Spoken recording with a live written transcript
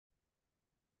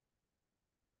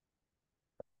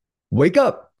Wake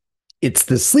up. It's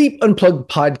the Sleep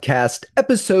Unplugged podcast,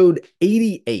 episode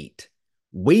 88,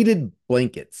 Weighted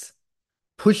Blankets,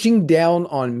 pushing down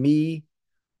on me,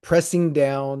 pressing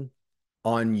down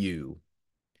on you.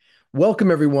 Welcome,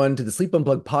 everyone, to the Sleep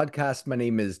Unplugged podcast. My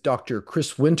name is Dr.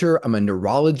 Chris Winter. I'm a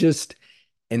neurologist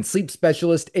and sleep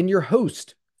specialist and your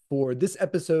host for this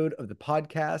episode of the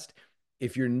podcast.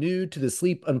 If you're new to the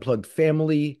Sleep Unplugged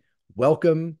family,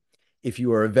 welcome. If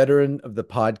you are a veteran of the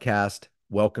podcast,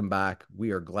 welcome back.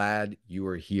 We are glad you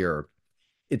are here.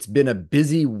 It's been a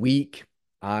busy week.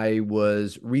 I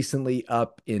was recently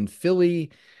up in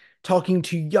Philly talking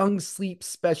to young sleep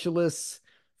specialists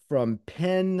from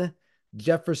Penn,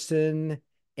 Jefferson,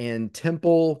 and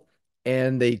Temple,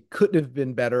 and they couldn't have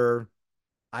been better.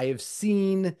 I have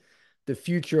seen the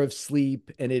future of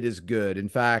sleep, and it is good. In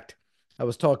fact, I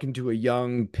was talking to a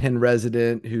young Penn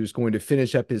resident who's going to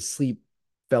finish up his sleep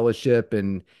fellowship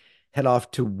and head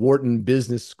off to Wharton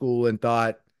Business School and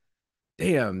thought,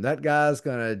 damn, that guy's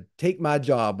going to take my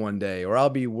job one day, or I'll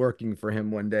be working for him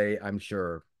one day, I'm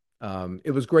sure.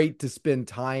 It was great to spend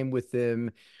time with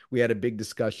them. We had a big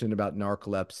discussion about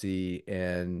narcolepsy,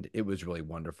 and it was really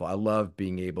wonderful. I love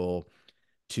being able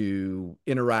to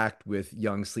interact with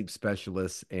young sleep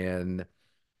specialists, and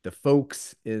the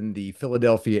folks in the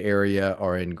Philadelphia area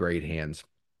are in great hands.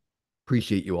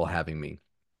 Appreciate you all having me.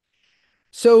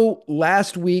 So,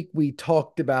 last week we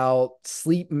talked about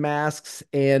sleep masks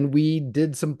and we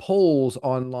did some polls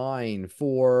online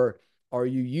for, are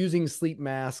you using sleep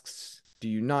masks? Do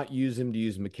you not use them? Do you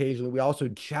use them occasionally? We also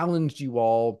challenged you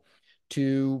all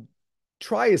to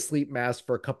try a sleep mask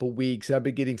for a couple weeks. I've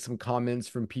been getting some comments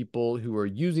from people who are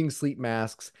using sleep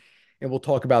masks, and we'll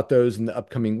talk about those in the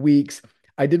upcoming weeks.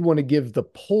 I did want to give the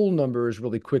poll numbers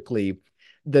really quickly.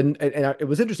 It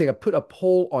was interesting. I put a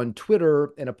poll on Twitter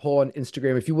and a poll on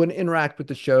Instagram. If you want to interact with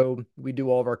the show, we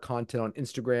do all of our content on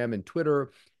Instagram and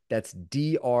Twitter. That's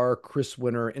Dr. Chris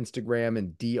Winter Instagram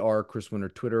and Dr. Chris Winter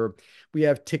Twitter. We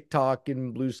have TikTok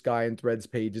and Blue Sky and Threads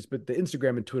pages, but the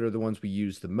Instagram and Twitter are the ones we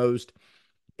use the most.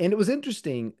 And it was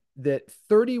interesting that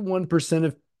 31%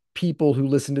 of people who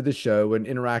listen to the show and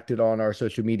interacted on our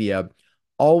social media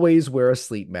always wear a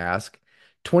sleep mask.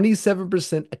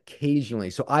 27%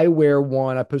 occasionally. So I wear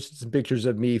one. I posted some pictures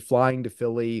of me flying to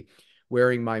Philly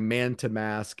wearing my Manta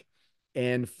mask,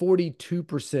 and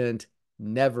 42%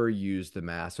 never use the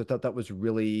mask. So I thought that was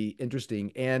really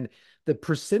interesting. And the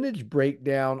percentage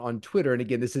breakdown on Twitter, and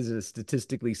again, this isn't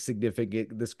statistically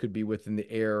significant. This could be within the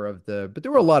air of but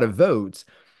there were a lot of votes.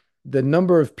 The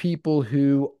number of people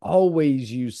who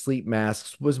always use sleep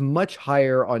masks was much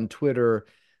higher on Twitter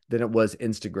than it was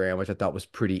Instagram, which I thought was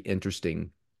pretty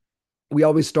interesting. We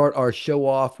always start our show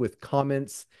off with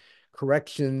comments,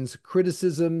 corrections,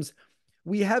 criticisms.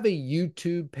 We have a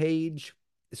YouTube page.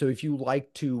 So if you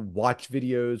like to watch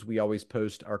videos, we always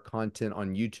post our content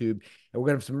on YouTube. And we're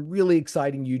going to have some really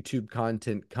exciting YouTube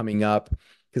content coming up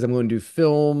because I'm going to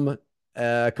film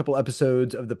a couple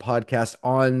episodes of the podcast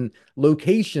on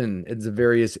location in the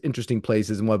various interesting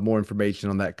places, and we'll have more information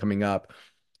on that coming up.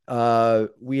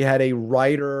 We had a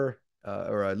writer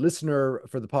or a listener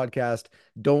for the podcast,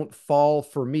 Don't Fall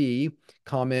for Me,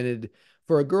 commented,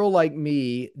 for a girl like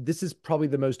me, this is probably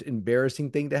the most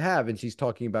embarrassing thing to have. And she's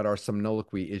talking about our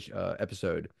somnoloquy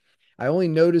episode. I only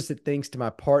noticed it thanks to my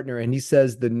partner, and he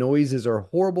says the noises are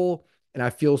horrible, and I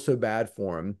feel so bad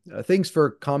for him. Thanks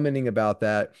for commenting about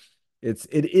that. It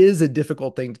is a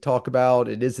difficult thing to talk about.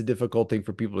 It is a difficult thing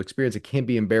for people to experience. It can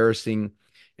be embarrassing.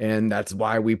 And that's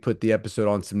why we put the episode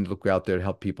on Somnoloquy out there to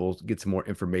help people get some more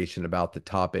information about the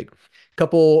topic. A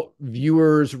couple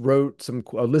listeners wrote some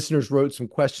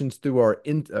questions through our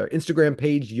Instagram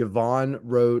page. Yvonne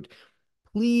wrote,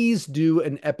 please do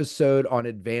an episode on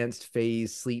advanced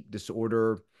phase sleep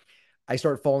disorder. I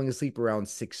start falling asleep around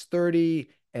 6:30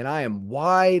 and I am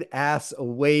wide ass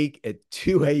awake at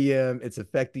 2 a.m. It's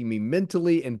affecting me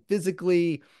mentally and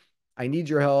physically. I need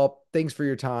your help. Thanks for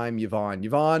your time, Yvonne.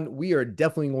 Yvonne, we are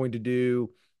definitely going to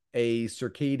do a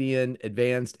circadian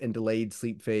advanced and delayed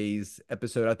sleep phase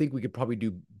episode. I think we could probably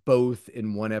do both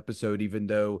in one episode, even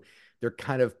though they're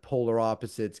kind of polar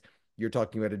opposites. You're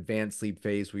talking about advanced sleep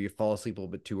phase where you fall asleep a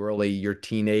little bit too early. Your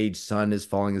teenage son is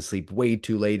falling asleep way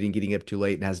too late and getting up too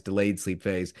late and has delayed sleep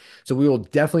phase. So we will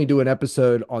definitely do an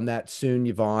episode on that soon,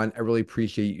 Yvonne. I really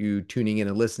appreciate you tuning in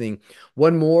and listening.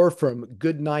 One more from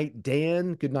Goodnight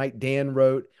Dan. Goodnight Dan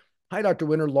wrote, hi, Dr.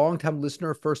 Winter, longtime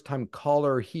listener, first time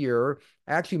caller here.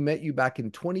 I actually met you back in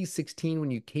 2016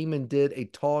 when you came and did a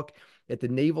talk at the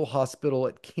Naval Hospital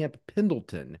at Camp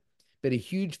Pendleton. Been a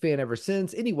huge fan ever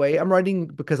since. Anyway, I'm writing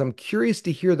because I'm curious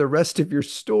to hear the rest of your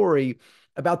story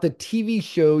about the TV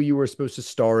show you were supposed to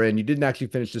star in. You didn't actually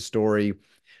finish the story.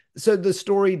 So the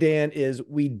story, Dan, is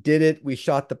we did it. We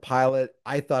shot the pilot.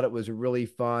 I thought it was really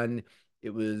fun.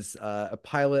 It was a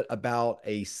pilot about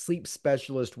a sleep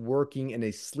specialist working in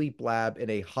a sleep lab in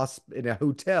in a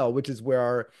hotel, which is where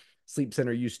our sleep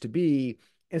center used to be.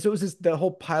 And so it was the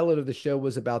whole pilot of the show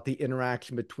was about the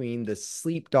interaction between the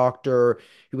sleep doctor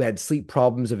who had sleep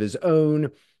problems of his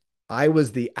own. I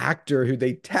was the actor who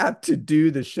they tapped to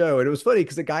do the show. And it was funny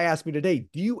because the guy asked me today,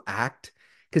 "Do you act?"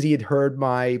 Because he had heard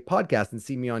my podcast and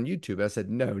seen me on YouTube. I said,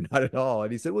 "No, not at all."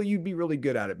 And he said, "Well, you'd be really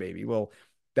good at it, maybe." Well,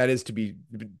 that is to be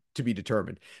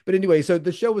determined. But anyway, so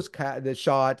the show was the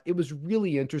shot. It was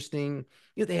really interesting.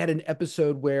 They had an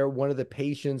episode where one of the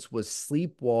patients was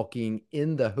sleepwalking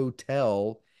in the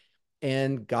hotel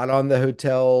and got on the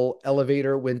hotel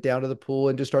elevator, went down to the pool,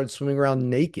 and just started swimming around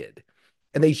naked.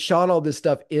 And they shot all this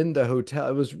stuff in the hotel.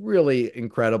 It was really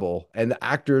incredible. And the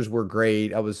actors were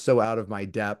great. I was so out of my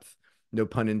depth, no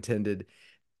pun intended.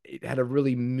 It had a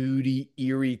really moody,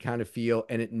 eerie kind of feel,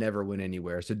 and it never went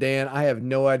anywhere. So, Dan, I have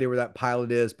no idea where that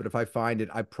pilot is, but if I find it,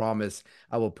 I promise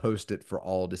I will post it for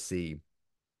all to see.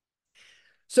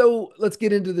 So let's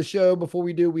get into the show. Before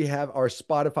we do, we have our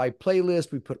Spotify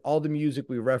playlist. We put all the music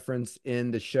we reference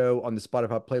in the show on the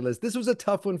Spotify playlist. This was a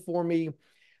tough one for me.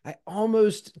 I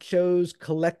almost chose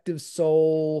Collective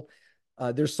Soul,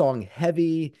 their song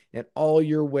Heavy, and All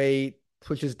Your Weight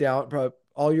pushes down,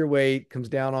 all your weight comes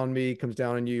down on me, comes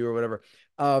down on you, or whatever.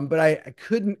 But I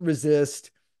couldn't resist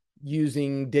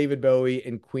using David Bowie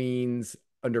and Queen's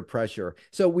Under Pressure.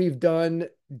 So we've done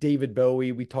David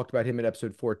Bowie. We talked about him in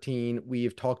episode 14.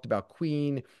 We've talked about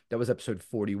Queen. That was episode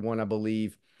 41, I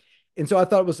believe. And so I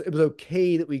thought it was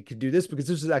okay that we could do this because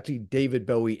this is actually David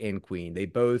Bowie and Queen. They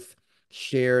both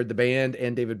shared the band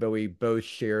and David Bowie both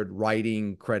shared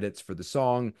writing credits for the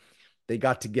song. They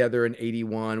got together in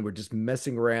 81. We're just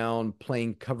messing around,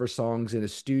 playing cover songs in a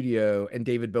studio. And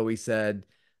David Bowie said,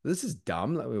 "This is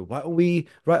dumb. Why don't we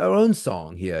write our own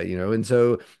song here?" And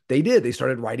so they did. They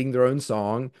started writing their own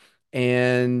song.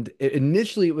 And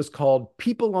initially it was called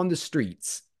People on the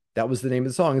Streets. That was the name of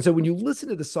the song. And so when you listen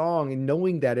to the song and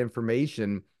knowing that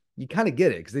information, you kind of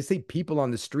get it because they say people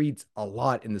on the streets a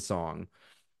lot in the song.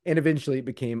 And eventually it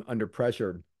became Under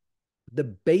Pressure. The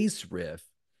bass riff,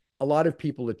 a lot of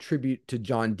people attribute to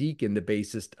John Deacon, the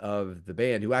bassist of the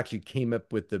band, who actually came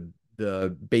up with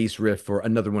the bass riff for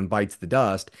Another One Bites the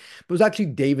Dust. But it was actually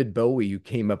David Bowie who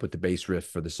came up with the bass riff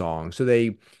for the song. So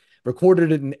they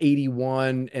recorded it in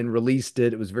 81 and released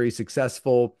it. It was very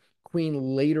successful.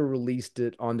 Queen later released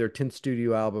it on their 10th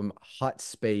studio album, Hot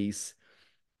Space.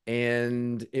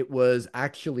 And it was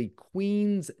actually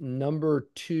Queen's number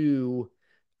two.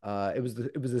 It was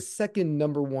the second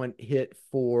number one hit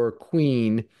for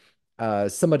Queen.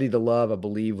 Somebody to Love, I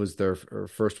believe, was their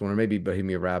first one, or maybe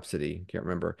Bohemian Rhapsody. Can't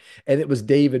remember. And it was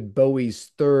David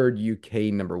Bowie's third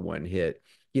UK number one hit.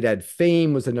 He'd had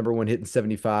Fame was the number one hit in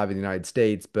 75 in the United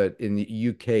States, but in the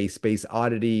UK, Space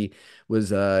Oddity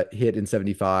was a hit in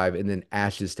 75, and then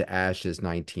Ashes to Ashes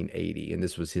 1980. And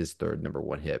this was his third number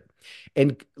one hit.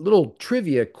 And little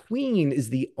trivia, Queen is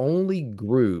the only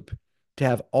group to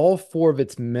have all four of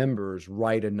its members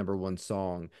write a number one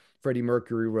song. Freddie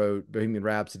Mercury wrote Bohemian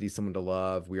Rhapsody, Someone to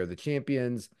Love, We Are the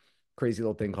Champions, Crazy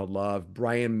Little Thing Called Love.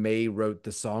 Brian May wrote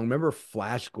the song. Remember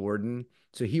Flash Gordon?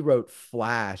 So he wrote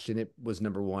Flash, and it was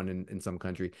number one in some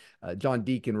country. John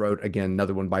Deacon wrote, again,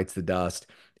 Another One Bites the Dust,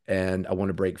 and I Want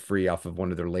to Break Free off of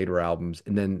one of their later albums.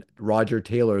 And then Roger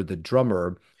Taylor, the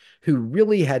drummer, who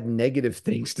really had negative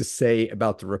things to say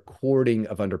about the recording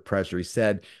of Under Pressure. He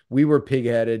said, "We were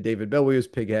pigheaded. David Bowie was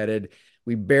pigheaded.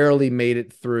 We barely made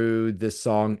it through this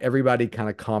song. Everybody kind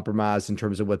of compromised in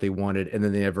terms of what they wanted, and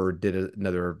then they never did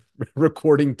another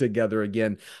recording together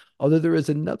again." Although there is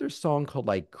another song called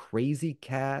like Crazy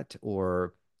Cat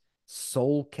or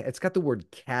Soul Cat. It's got the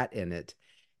word cat in it.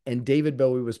 And David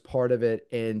Bowie was part of it.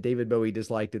 And David Bowie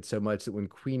disliked it so much that when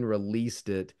Queen released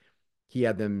it, he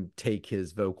had them take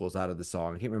his vocals out of the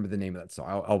song. I can't remember the name of that song.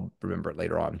 I'll remember it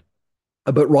later on.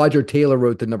 But Roger Taylor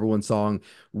wrote the number one song,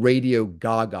 Radio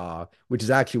Gaga, which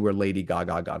is actually where Lady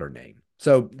Gaga got her name.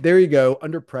 So there you go,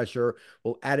 Under Pressure.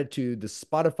 We'll add it to the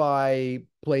Spotify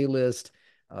playlist,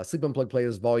 Sleep Unplugged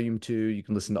playlist, volume two. You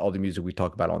can listen to all the music we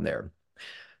talk about on there.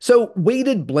 So,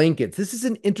 weighted blankets. This is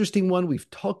an interesting one. We've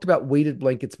talked about weighted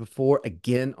blankets before,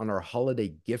 again, on our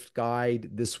holiday gift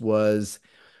guide.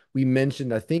 We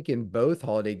mentioned, I think, in both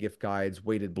holiday gift guides,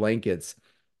 weighted blankets.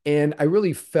 And I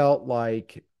really felt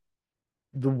like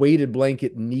the weighted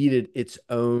blanket needed its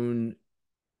own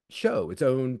show, its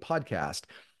own podcast,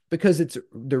 because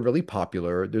they're really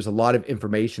popular. There's a lot of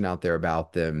information out there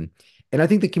about them. And I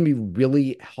think they can be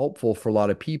really helpful for a lot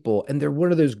of people. And they're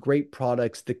one of those great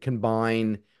products that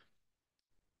combine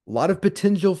A lot of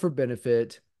potential for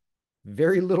benefit,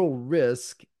 very little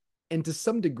risk, and to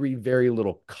some degree, very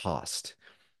little cost.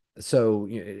 So,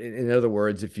 in other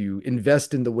words, if you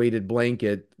invest in the weighted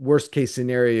blanket, worst case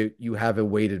scenario, you have a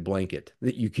weighted blanket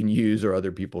that you can use or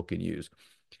other people can use.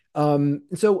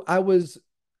 So I was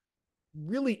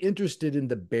really interested in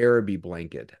the Bearaby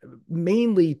blanket,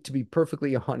 mainly to be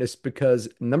perfectly honest, because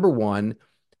number one,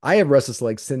 I have restless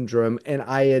leg syndrome, and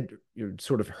I had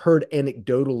sort of heard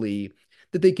anecdotally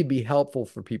that they could be helpful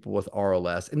for people with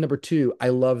RLS. And number two, I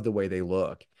love the way they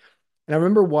look. And I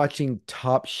remember watching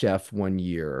Top Chef one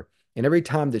year, and every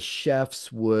time the chefs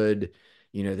would,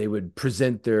 they would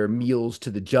present their meals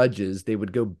to the judges, they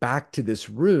would go back to this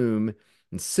room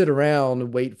and sit around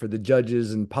and wait for the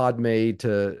judges and Padme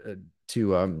to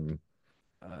uh,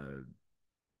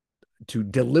 to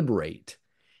deliberate.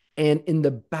 And in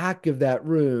the back of that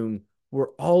room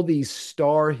were all these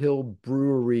Star Hill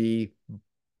Brewery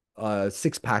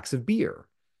 6 packs of beer.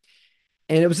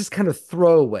 And it was just kind of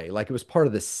throwaway, like it was part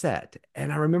of the set.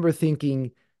 And I remember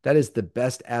thinking that is the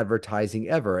best advertising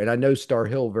ever. And I know Star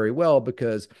Hill very well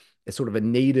because as sort of a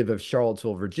native of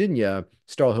Charlottesville, Virginia,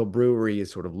 Star Hill Brewery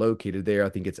is sort of located there. I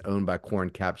think it's owned by Corin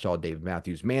Capshaw, Dave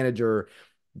Matthews' manager.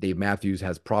 Dave Matthews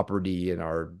has property in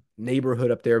our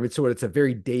neighborhood up there. I mean, so it's a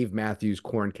very Dave Matthews,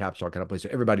 Corin Capshaw kind of place. So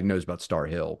everybody knows about Star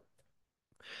Hill.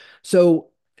 So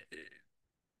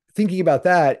thinking about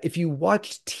that, if you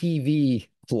watch TV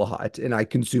a lot, and I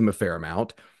consume a fair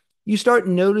amount, you start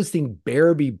noticing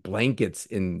Bearaby blankets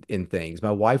in things.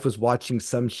 My wife was watching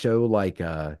some show like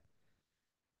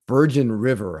Virgin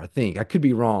River, I think. I could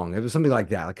be wrong. It was something like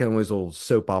that, like kind of those old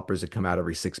soap operas that come out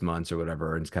every 6 months or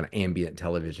whatever, and it's kind of ambient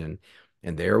television.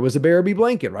 And there was a Bearaby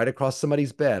blanket right across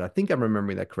somebody's bed. I think I'm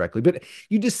remembering that correctly. But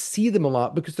you just see them a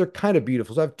lot because they're kind of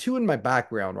beautiful. So I have two in my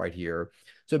background right here.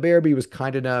 So Bearaby was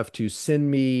kind enough to send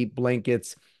me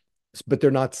blankets, but they're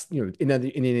not, in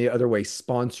any other way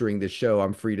sponsoring the show.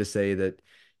 I'm free to say that,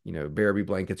 Bearaby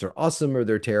blankets are awesome or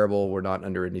they're terrible. We're not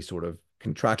under any sort of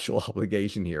contractual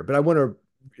obligation here. But I want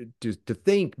to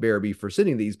thank Bearaby for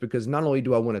sending these because not only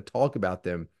do I want to talk about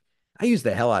them, I use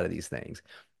the hell out of these things.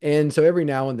 And so every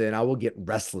now and then I will get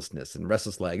restlessness and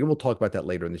restless leg, and we'll talk about that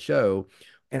later in the show.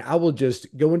 And I will just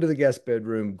go into the guest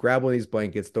bedroom, grab one of these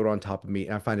blankets, throw it on top of me,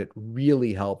 and I find it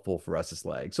really helpful for restless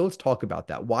leg. So let's talk about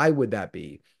that. Why would that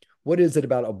be? What is it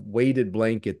about a weighted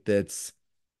blanket that's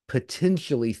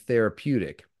potentially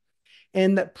therapeutic?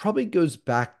 And that probably goes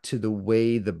back to the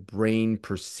way the brain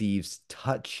perceives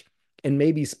touch and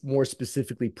maybe more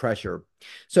specifically pressure.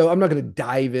 So I'm not going to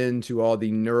dive into all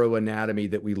the neuroanatomy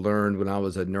that we learned when I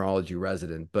was a neurology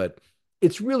resident, but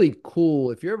it's really cool.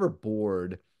 If you're ever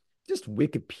bored, just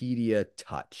Wikipedia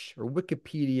touch or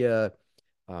Wikipedia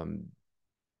um,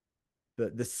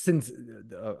 the sense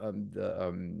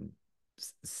the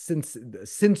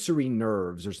sensory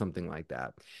nerves or something like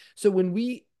that. So when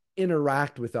we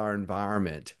interact with our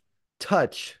environment,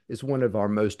 touch is one of our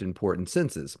most important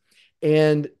senses.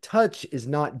 And touch is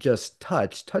not just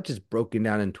touch. Touch is broken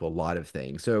down into a lot of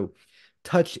things. So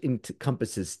touch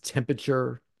encompasses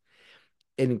temperature,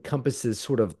 it encompasses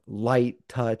sort of light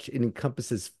touch, it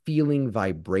encompasses feeling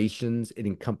vibrations, it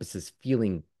encompasses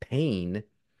feeling pain,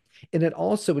 and it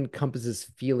also encompasses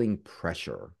feeling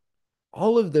pressure.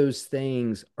 All of those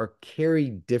things are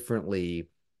carried differently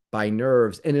by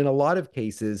nerves, and in a lot of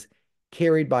cases,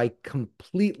 carried by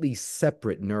completely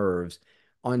separate nerves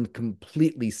on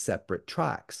completely separate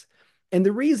tracks. And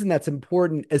the reason that's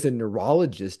important as a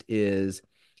neurologist is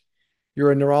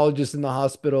you're a neurologist in the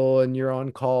hospital and you're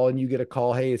on call and you get a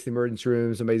call, hey, it's the emergency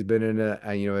room, somebody's been in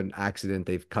an accident,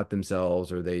 they've cut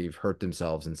themselves or they've hurt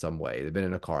themselves in some way, they've been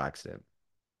in a car accident,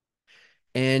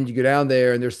 and you go down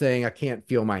there and they're saying, I can't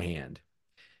feel my hand.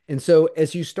 And so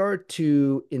as you start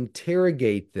to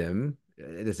interrogate them,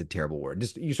 it is a terrible word,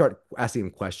 just you start asking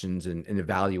them questions and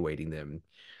evaluating them.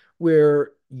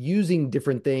 We're using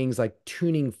different things like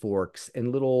tuning forks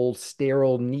and little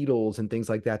sterile needles and things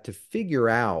like that to figure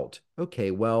out,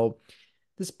 okay, well,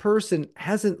 this person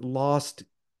hasn't lost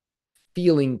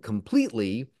feeling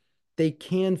completely. They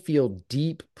can feel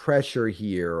deep pressure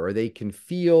here, or they can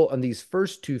feel on these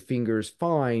first two fingers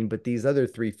fine, but these other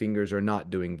three fingers are not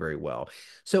doing very well.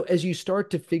 So as you start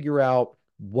to figure out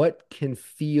what can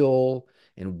feel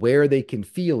and where they can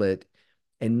feel it,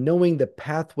 and knowing the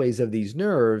pathways of these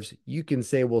nerves, you can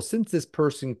say, well, since this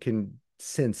person can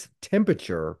sense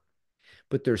temperature,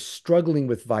 but they're struggling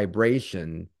with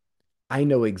vibration, I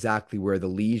know exactly where the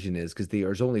lesion is because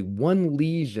there's only one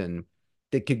lesion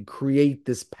that could create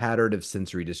this pattern of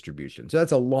sensory distribution. So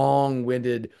that's a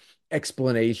long-winded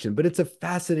explanation, but it's a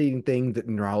fascinating thing that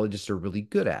neurologists are really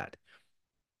good at.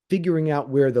 figuring out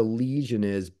where the lesion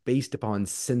is based upon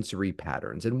sensory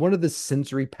patterns. And one of the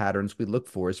sensory patterns we look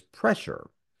for is pressure.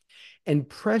 And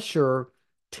pressure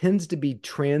tends to be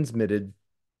transmitted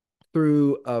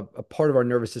through a part of our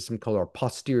nervous system called our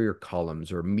posterior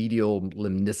columns, or medial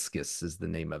lemniscus is the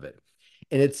name of it.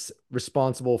 And it's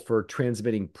responsible for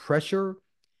transmitting pressure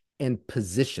and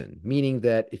position, meaning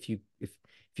that if you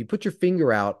put your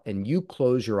finger out and you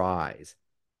close your eyes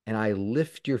and I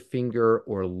lift your finger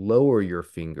or lower your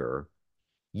finger,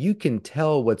 you can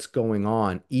tell what's going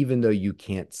on even though you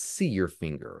can't see your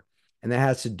finger. And that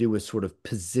has to do with sort of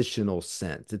positional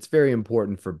sense. It's very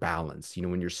important for balance. You know,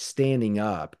 when you're standing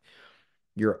up,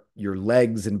 your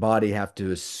legs and body have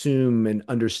to assume and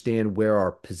understand where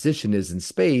our position is in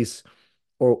space,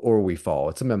 or we fall.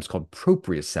 It's sometimes called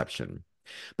proprioception.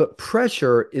 But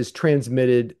pressure is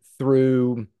transmitted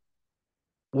through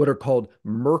what are called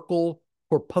Merkel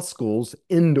corpuscles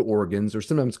end organs, or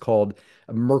sometimes called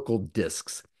Merkel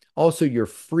discs. Also, your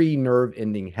free nerve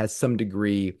ending has some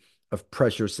degree of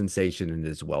pressure sensation in it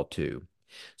as well too.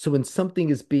 So when something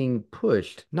is being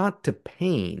pushed, not to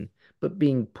pain, but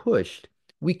being pushed,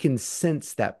 we can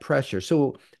sense that pressure.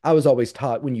 So I was always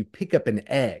taught when you pick up an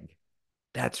egg,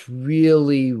 that's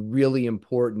really, really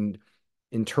important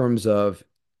in terms of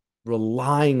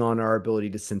relying on our ability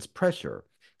to sense pressure.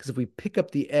 Because if we pick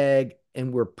up the egg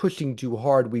and we're pushing too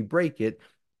hard, we break it.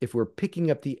 If we're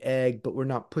picking up the egg, but we're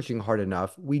not pushing hard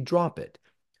enough, we drop it.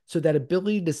 So that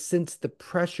ability to sense the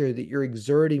pressure that you're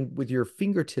exerting with your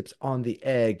fingertips on the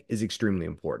egg is extremely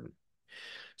important.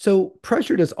 So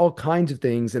pressure does all kinds of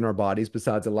things in our bodies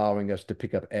besides allowing us to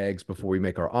pick up eggs before we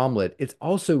make our omelet. It's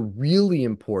also really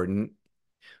important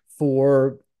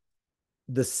for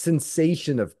the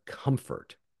sensation of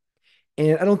comfort.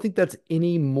 And I don't think that's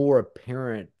any more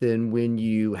apparent than when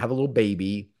you have a little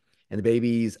baby and the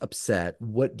baby's upset.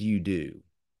 What do?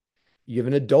 You have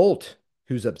an adult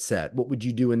who's upset. What would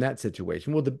you do in that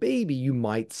situation? Well, the baby, you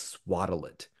might swaddle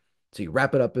it. So you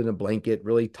wrap it up in a blanket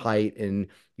really tight, and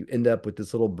you end up with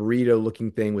this little burrito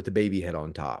looking thing with the baby head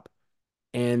on top.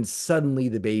 And suddenly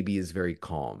the baby is very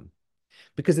calm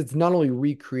because it's not only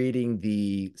recreating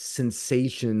the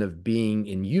sensation of being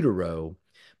in utero,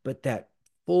 but that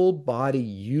full body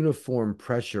uniform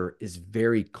pressure is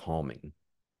very calming.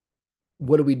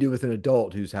 What do we do with an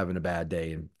adult who's having a bad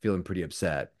day and feeling pretty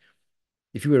upset?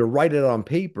 If you were to write it on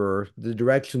paper, the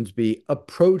directions be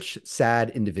approach sad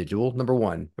individual. Number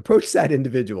one, approach sad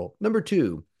individual. Number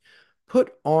two,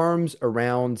 put arms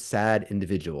around sad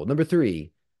individual. Number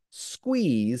three,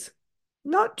 squeeze,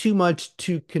 not too much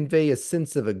to convey a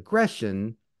sense of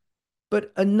aggression,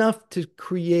 but enough to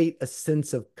create a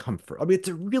sense of comfort. I mean, it's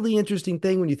a really interesting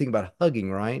thing when you think about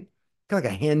hugging, right? Kind of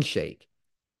like a handshake.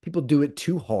 People do it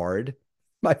too hard.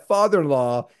 My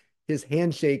father-in-law, his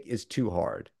handshake is too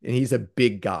hard, and he's a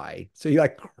big guy. So he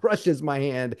like crushes my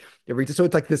hand every time. So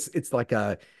it's like this, it's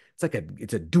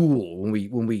a duel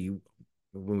when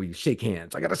we shake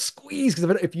hands. I gotta squeeze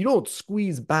because if you don't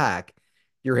squeeze back,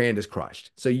 your hand is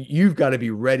crushed. So you've got to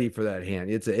be ready for that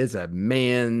hand. It's a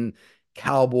man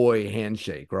cowboy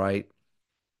handshake, right?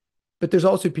 But there's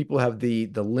also people who have the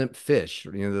limp fish,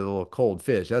 the little cold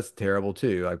fish. That's terrible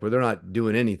too. Like where they're not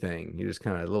doing anything. You just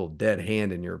kind of a little dead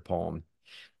hand in your palm.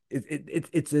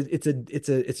 It's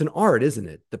an art, isn't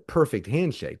it? The perfect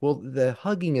handshake. Well, the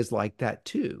hugging is like that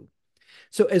too.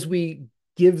 So as we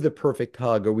give the perfect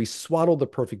hug or we swaddle the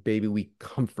perfect baby, we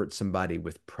comfort somebody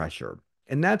with pressure.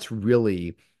 And that's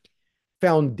really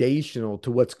foundational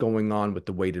to what's going on with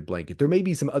the weighted blanket. There may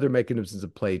be some other mechanisms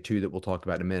of play too that we'll talk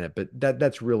about in a minute, but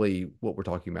that's really what we're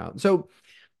talking about. So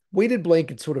weighted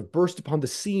blankets sort of burst upon the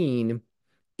scene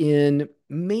in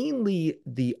mainly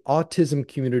the autism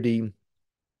community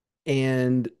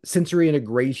and sensory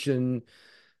integration,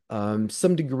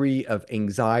 some degree of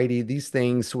anxiety. These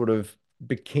things sort of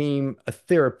became a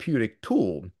therapeutic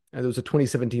tool. And there was a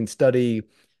 2017 study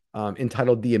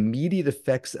entitled The Immediate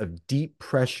Effects of Deep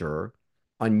Pressure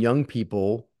on Young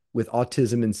People with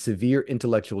Autism and Severe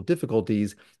Intellectual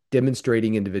Difficulties,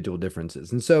 demonstrating individual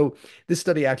differences. And so this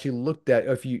study actually looked at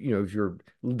if you're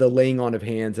the laying on of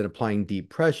hands and applying deep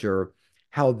pressure,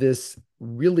 how this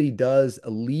really does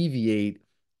alleviate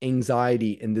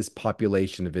anxiety in this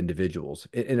population of individuals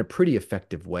in a pretty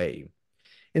effective way.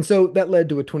 And so that led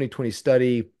to a 2020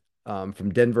 study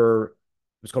from Denver.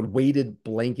 It was called Weighted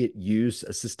Blanket Use,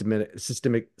 a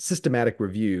systematic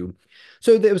review.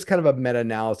 So it was kind of a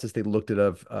meta-analysis. They looked at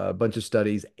a bunch of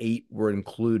studies. 8 were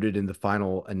included in the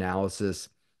final analysis.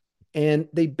 And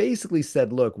they basically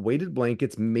said, look, weighted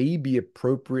blankets may be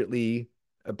appropriate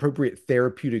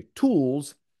therapeutic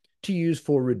tools to use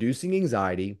for reducing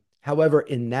anxiety. However,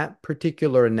 in that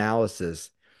particular analysis,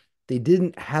 they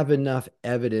didn't have enough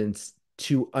evidence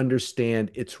to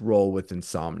understand its role with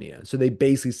insomnia. So they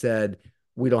basically said,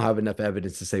 we don't have enough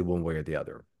evidence to say one way or the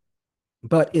other.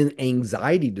 But in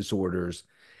anxiety disorders,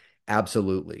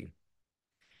 absolutely.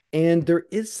 And there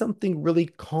is something really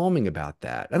calming about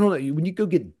that. I don't know, when you go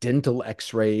get dental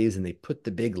x-rays and they put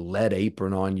the big lead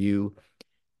apron on you,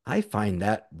 I find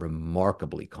that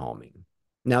remarkably calming.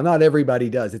 Now, not everybody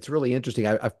does. It's really interesting.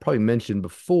 Have probably mentioned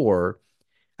before,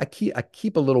 I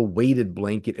keep a little weighted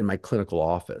blanket in my clinical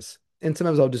office. And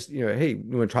sometimes I'll just, hey,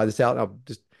 you want to try this out? And I'll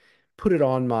just put it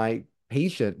on my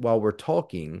patient while we're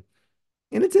talking.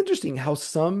 And it's interesting how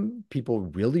some people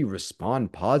really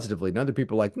respond positively, and other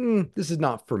people are like, this is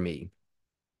not for me.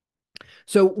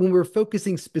 So when we're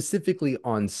focusing specifically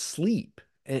on sleep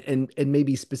and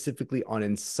maybe specifically on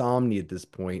insomnia at this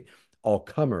point, all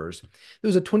comers, there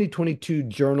was a 2022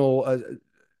 journal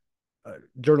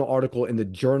article in the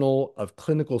Journal of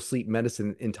Clinical Sleep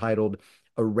Medicine entitled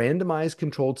 "A Randomized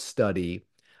Controlled Study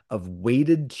of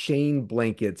Weighted Chain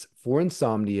Blankets for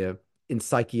Insomnia in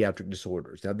Psychiatric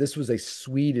Disorders." Now, this was a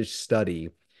Swedish study.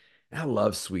 I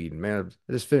love Sweden, man.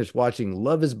 I just finished watching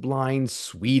Love is Blind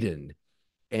Sweden.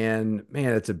 And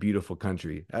man, it's a beautiful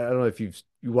country. I don't know if you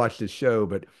watched this show,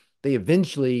 but they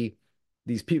eventually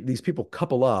these people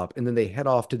couple up and then they head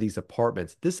off to these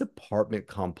apartments. This apartment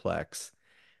complex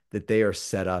that they are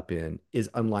set up in is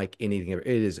unlike anything ever. It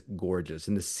is gorgeous.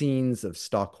 And the scenes of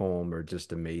Stockholm are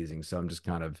just amazing. So I'm just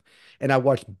kind of, and I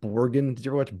watched Borgen. Did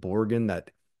you ever watch Borgen?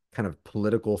 That kind of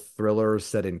political thriller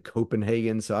set in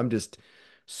Copenhagen. So I'm just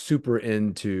super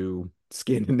into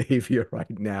Scandinavia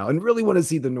right now and really want to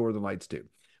see the Northern Lights too.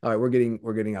 All right, we're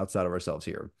getting outside of ourselves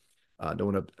here.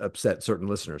 Don't want to upset certain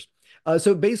listeners.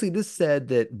 So basically, this said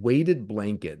that weighted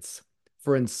blankets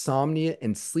for insomnia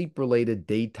and sleep-related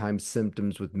daytime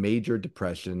symptoms with major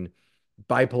depression,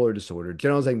 bipolar disorder,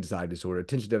 generalized anxiety disorder,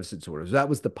 attention deficit disorder. So that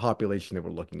was the population they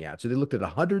were looking at. So they looked at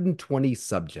 120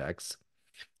 subjects,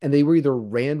 and they were either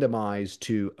randomized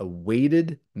to a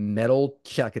weighted metal,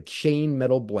 like a chain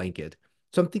metal blanket.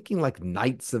 So I'm thinking like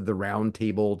Knights of the Round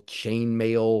Table, chain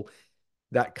mail,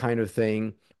 that kind of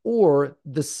thing, or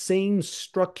the same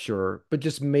structure, but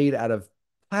just made out of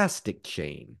plastic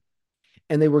chain.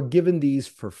 And they were given these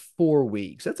for 4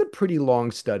 weeks. That's a pretty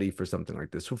long study for something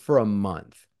like this, so for a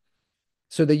month.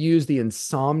 So they used the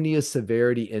insomnia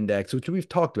severity index, which we've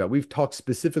talked about. We've talked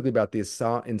specifically about the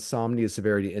insomnia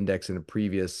severity index in a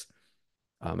previous,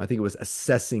 I think it was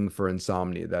assessing for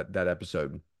insomnia, that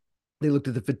episode. They looked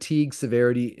at the fatigue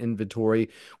severity inventory,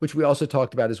 which we also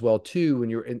talked about as well too when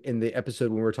you're in the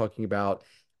episode when we were talking about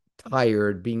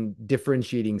tired, being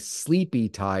differentiating sleepy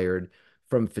tired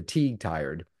from fatigue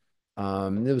tired.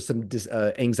 There was some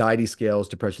anxiety scales,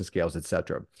 depression scales,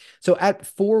 etc. So at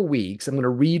 4 weeks, I'm going to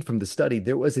read from the study,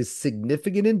 there was a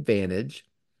significant advantage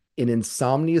in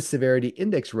insomnia severity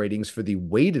index ratings for the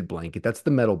weighted blanket, that's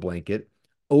the metal blanket,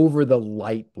 over the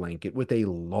light blanket with a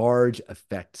large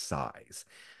effect size.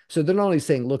 So they're not only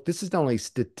saying, look, this is not only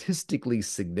statistically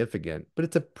significant, but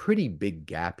it's a pretty big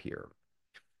gap here.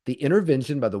 The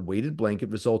intervention by the weighted blanket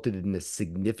resulted in a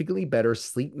significantly better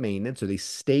sleep maintenance, so they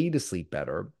stayed asleep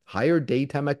better, higher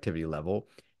daytime activity level,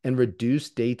 and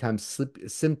reduced daytime sleep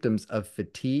symptoms of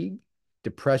fatigue,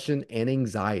 depression, and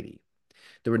anxiety.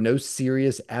 There were no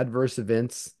serious adverse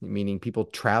events, meaning people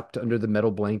trapped under the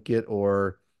metal blanket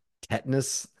or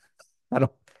tetanus. I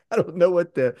don't I don't know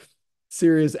what the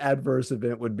serious adverse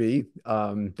event would be.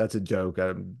 That's a joke. I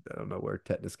don't know where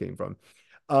tetanus came from.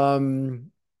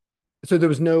 Um, so there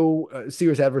was no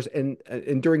serious adverse, and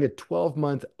during a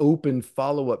 12-month open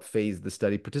follow-up phase of the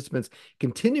study, participants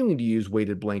continuing to use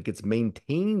weighted blankets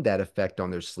maintained that effect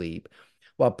on their sleep,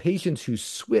 while patients who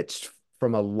switched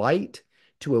from a light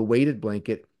to a weighted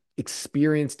blanket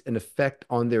experienced an effect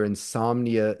on their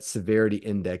insomnia severity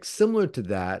index, similar to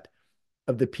that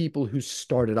of the people who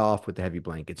started off with the heavy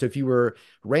blanket. So if you were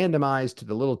randomized to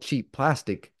the little cheap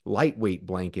plastic lightweight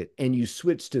blanket and you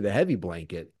switched to the heavy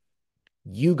blanket,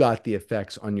 you got the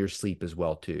effects on your sleep as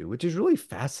well too, which is really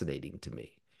fascinating to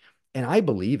me. And I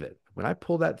believe it. When I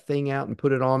pull that thing out and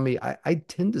put it on me, I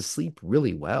tend to sleep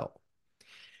really well.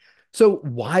 So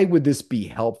why would this be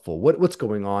helpful? What's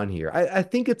going on here? I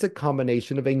think it's a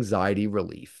combination of anxiety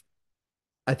relief.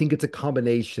 I think it's a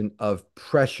combination of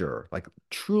pressure, like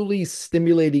truly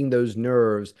stimulating those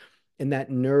nerves and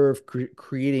that nerve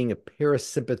creating a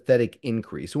parasympathetic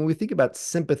increase. When we think about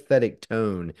sympathetic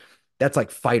tone, that's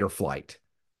like fight or flight.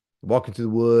 Walking through the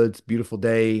woods, beautiful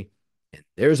day, and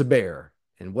there's a bear.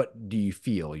 And what do you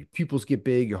feel? Your pupils get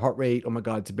big, your heart rate, oh my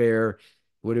God, it's a bear.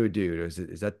 What do we do? Is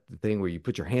that the thing where you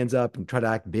put your hands up and try to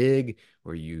act big,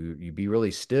 or you be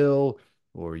really still?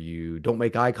 or you don't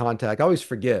make eye contact. I always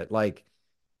forget, like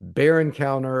bear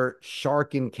encounter,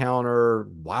 shark encounter,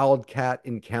 wildcat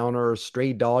encounter,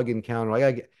 stray dog encounter.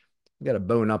 I got to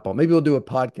bone up on. Maybe we'll do a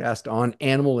podcast on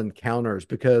animal encounters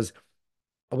because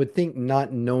I would think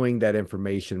not knowing that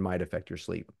information might affect your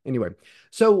sleep. Anyway,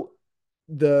 so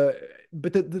the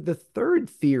the third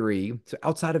theory, so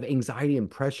outside of anxiety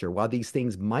and pressure, while these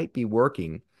things might be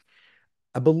working,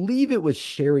 I believe it was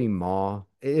Sherry Ma.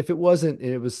 If it wasn't,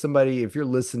 it was somebody, if you're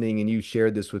listening and you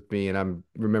shared this with me and I'm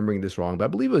remembering this wrong, but I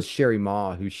believe it was Sherry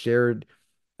Ma who shared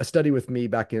a study with me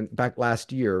back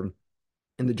last year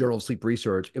in the Journal of Sleep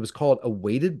Research. It was called A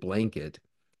Weighted Blanket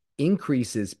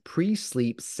Increases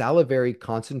Pre-Sleep Salivary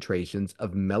Concentrations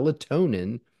of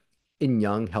Melatonin in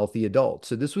Young Healthy Adults.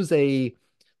 So this was a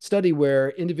study where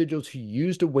individuals who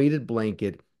used a weighted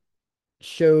blanket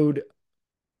showed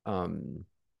um,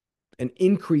 an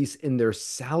increase in their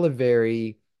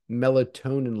salivary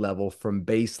melatonin level from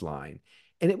baseline.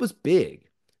 And it was big.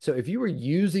 So if you were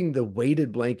using the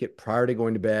weighted blanket prior to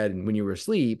going to bed and when you were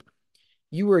asleep,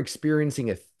 you were experiencing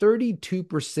a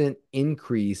 32%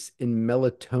 increase in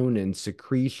melatonin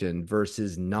secretion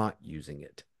versus not using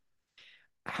it.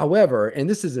 However, and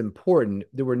this is important,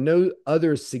 there were no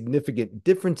other significant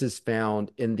differences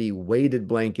found in the weighted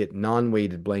blanket,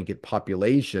 non-weighted blanket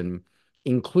population,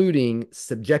 including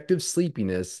subjective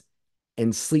sleepiness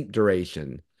and sleep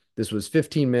duration. This was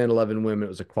 15 men, 11 women. It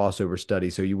was a crossover study.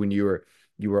 So when you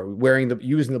were wearing the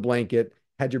using the blanket,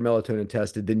 had your melatonin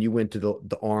tested, then you went to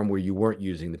the arm where you weren't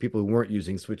using. The people who weren't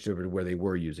using switched over to where they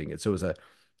were using it. So it was a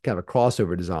kind of a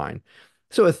crossover design.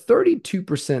 So a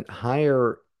 32%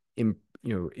 higher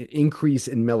increase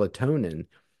in melatonin.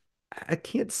 I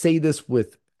can't say this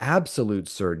with absolute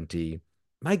certainty.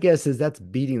 My guess is that's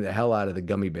beating the hell out of the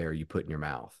gummy bear you put in your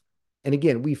mouth. And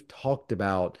again, we've talked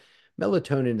about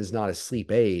melatonin is not a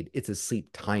sleep aid, it's a sleep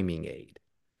timing aid.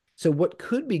 So, what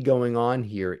could be going on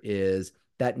here is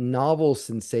that novel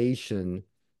sensation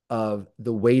of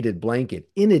the weighted blanket,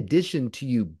 in addition to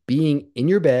you being in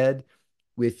your bed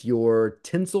with your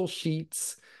tinsel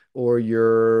sheets or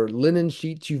your linen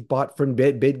sheets you've bought from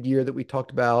bed gear that we talked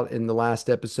about in the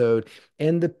last episode,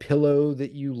 and the pillow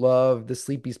that you love, the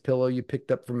Sleepy's pillow you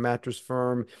picked up from Mattress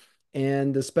Firm,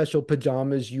 and the special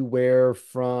pajamas you wear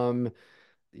from,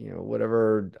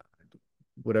 whatever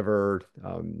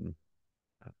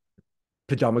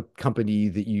pajama company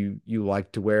that you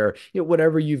like to wear,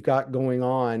 whatever you've got going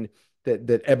on, that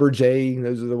Eberjay,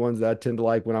 those are the ones that I tend to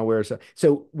like when I wear.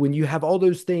 So when you have all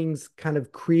those things kind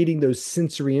of creating those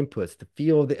sensory inputs, the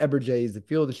feel of the Eberjays, the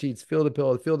feel of the sheets, feel the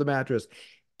pillow, feel the mattress,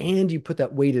 and you put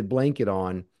that weighted blanket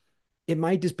on, it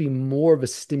might just be more of a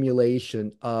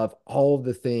stimulation of all of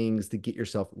the things to get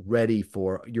yourself ready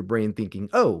for your brain thinking,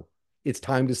 oh, it's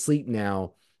time to sleep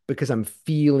now because I'm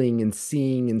feeling and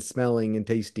seeing and smelling and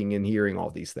tasting and hearing all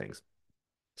these things.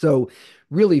 So,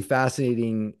 really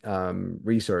fascinating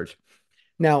research.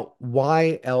 Now,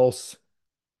 why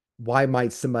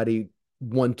might somebody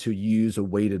want to use a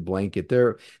weighted blanket?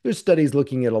 There's studies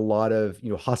looking at a lot of,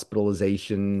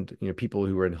 hospitalization, people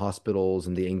who are in hospitals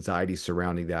and the anxiety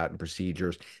surrounding that and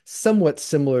procedures, somewhat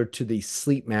similar to the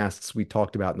sleep masks we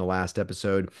talked about in the last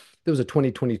episode. There was a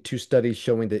 2022 study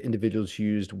showing that individuals who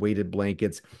used weighted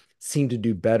blankets seemed to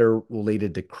do better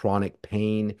related to chronic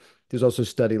pain. There's also a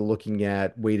study looking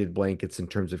at weighted blankets in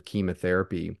terms of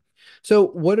chemotherapy. So,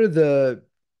 what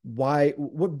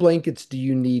blankets do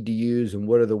you need to use and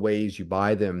what are the ways you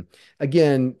buy them?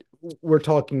 Again, we're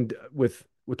talking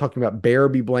about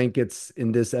Bearby blankets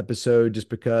in this episode just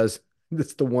because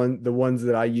that's the ones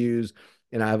that I use,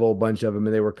 and I have a whole bunch of them,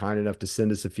 and they were kind enough to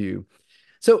send us a few.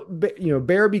 So,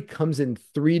 Bearby comes in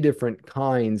three different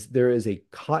kinds. There is a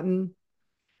cotton,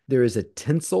 there is a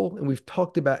tinsel, and we've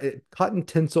talked about it, cotton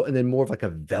tinsel, and then more of like a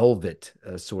velvet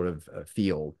sort of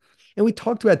feel. And we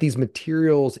talked about these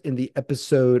materials in the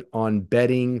episode on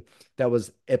bedding. That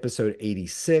was episode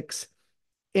 86.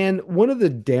 And one of the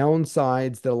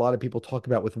downsides that a lot of people talk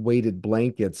about with weighted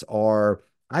blankets are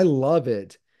I love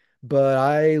it, but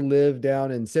I live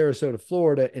down in Sarasota,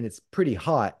 Florida, and it's pretty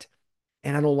hot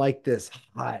and I don't like this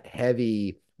hot,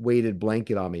 heavy weighted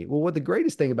blanket on me. Well, what the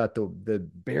greatest thing about the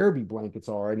Bearby blankets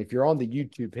are, and if you're on the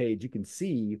YouTube page, you can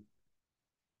see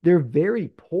they're very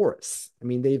porous. I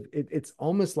mean, it's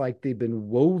almost like they've been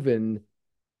woven,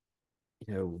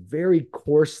 very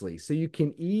coarsely, so you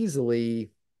can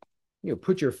easily,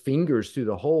 put your fingers through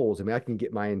the holes. I mean, I can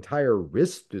get my entire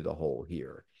wrist through the hole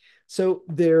here. So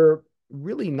they're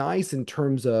really nice in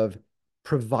terms of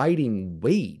providing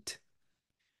weight,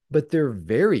 but they're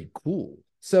very cool.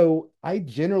 So I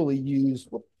generally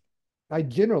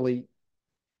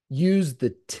use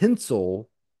the tinsel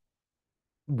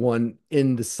one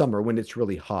in the summer when it's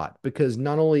really hot because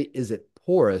not only is it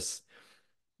porous,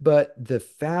 but the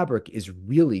fabric is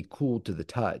really cool to the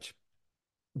touch.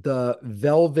 The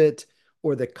velvet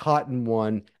or the cotton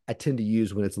one I tend to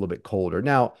use when it's a little bit colder.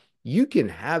 Now, you can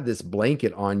have this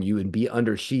blanket on you and be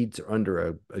under sheets or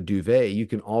under a duvet. You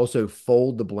can also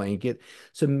fold the blanket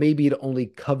so maybe it only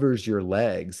covers your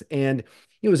legs. And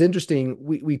it was interesting.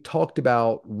 We talked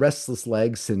about restless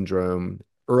leg syndrome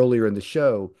earlier in the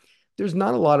show. There's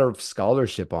not a lot of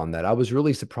scholarship on that. I was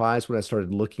really surprised when I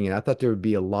started looking, and I thought there would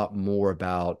be a lot more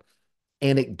about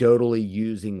anecdotally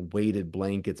using weighted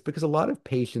blankets because a lot of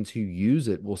patients who use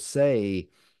it will say,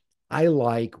 I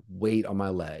like weight on my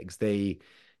legs. They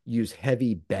use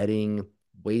heavy bedding,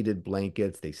 weighted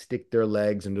blankets. They stick their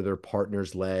legs under their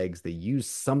partner's legs. They use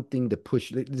something to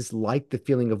push. They just like the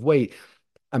feeling of weight.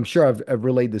 I'm sure I've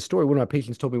relayed this story. One of my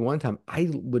patients told me one time I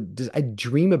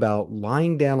dream about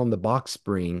lying down on the box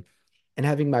spring and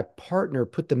having my partner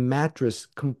put the mattress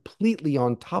completely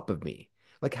on top of me,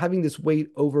 like having this weight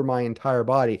over my entire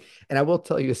body. And I will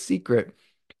tell you a secret.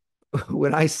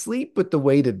 When I sleep with the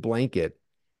weighted blanket,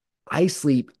 I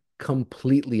sleep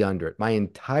completely under it. My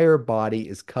entire body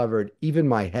is covered, even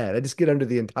my head. I just get under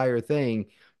the entire thing,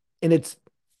 and it's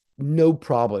no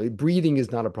problem. Breathing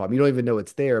is not a problem. You don't even know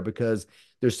it's there because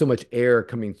there's so much air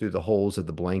coming through the holes of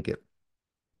the blanket.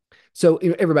 So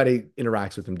everybody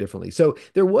interacts with them differently. So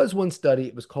there was one study,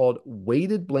 it was called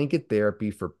Weighted Blanket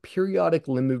Therapy for Periodic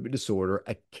Limb Movement Disorder,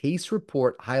 a case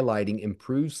report highlighting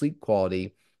improved sleep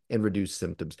quality and reduced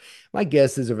symptoms. My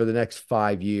guess is over the next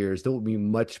 5 years, there will be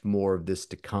much more of this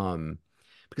to come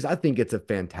because I think it's a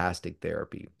fantastic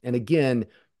therapy. And again,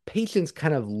 patients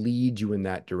kind of lead you in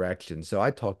that direction. So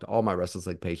I talk to all my restless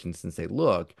leg patients and say,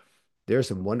 look, there's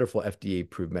some wonderful FDA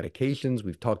approved medications.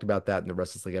 We've talked about that in the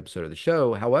Restless Leg episode of the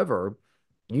show. However,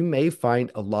 you may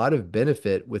find a lot of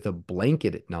benefit with a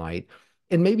blanket at night.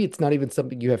 And maybe it's not even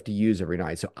something you have to use every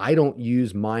night. So I don't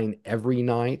use mine every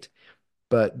night,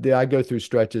 but I go through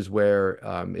stretches where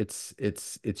it's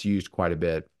used quite a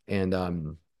bit.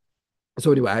 And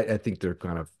so anyway, I think they're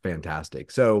kind of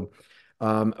fantastic. So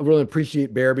I really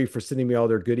appreciate Bearby for sending me all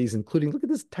their goodies, including look at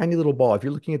this tiny little ball. If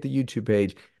you're looking at the YouTube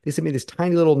page, they sent me this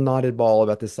tiny little knotted ball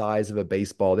about the size of a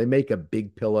baseball. They make a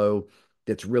big pillow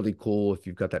that's really cool if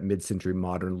you've got that mid-century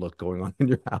modern look going on in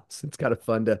your house. It's kind of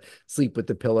fun to sleep with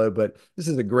the pillow, but this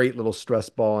is a great little stress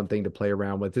ball and thing to play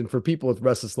around with. And for people with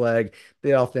restless leg,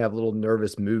 they often have little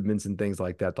nervous movements and things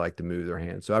like that, like to move their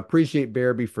hands. So I appreciate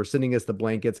Bearby for sending us the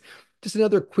blankets. Just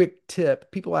another quick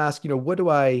tip. People ask, what do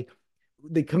I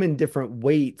they come in different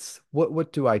weights.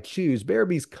 What do I choose?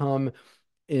 Bearbies come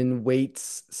in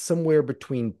weights somewhere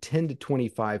between 10 to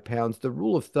 25 pounds. The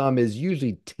rule of thumb is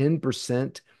usually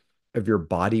 10% of your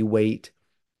body weight.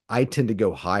 I tend to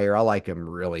go higher. I like them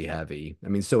really heavy. I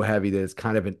mean, so heavy that it's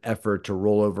kind of an effort to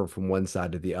roll over from one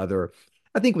side to the other.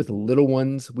 I think with little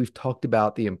ones, we've talked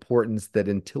about the importance that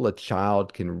until a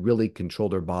child can really control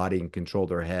their body and control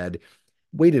their head,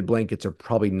 weighted blankets are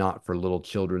probably not for little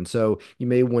children. So you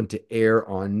may want to err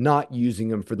on not using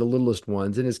them for the littlest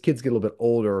ones. And as kids get a little bit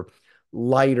older,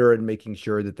 lighter and making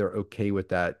sure that they're okay with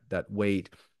that weight.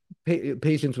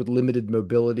 Patients with limited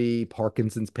mobility,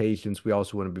 Parkinson's patients, we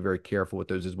also want to be very careful with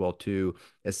those as well too.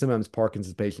 As sometimes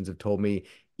Parkinson's patients have told me,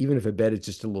 even if a bed is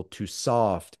just a little too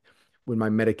soft, when my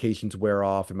medications wear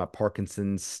off and my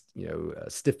Parkinson's,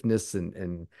 stiffness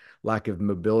and lack of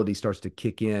mobility starts to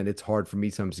kick in, it's hard for me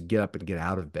sometimes to get up and get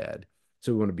out of bed.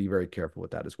 So we want to be very careful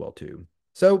with that as well too.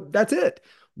 So that's it.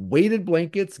 Weighted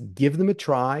blankets, give them a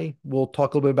try. We'll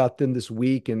talk a little bit about them this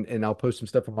week, and I'll post some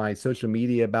stuff on my social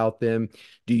media about them.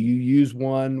 Do you use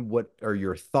one? What are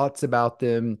your thoughts about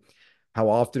them? How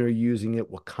often are you using it?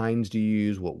 What kinds do you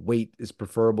use? What weight is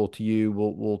preferable to you?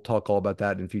 We'll talk all about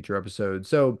that in future episodes.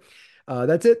 So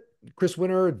that's it. Chris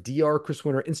Winter, Dr. Chris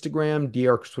Winter Instagram,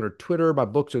 Dr. Chris Winter Twitter. My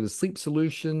books are The Sleep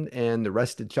Solution and The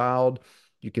Rested Child.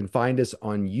 You can find us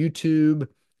on YouTube.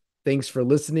 Thanks for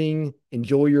listening.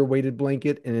 Enjoy your weighted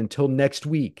blanket. And until next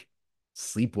week,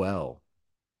 sleep well.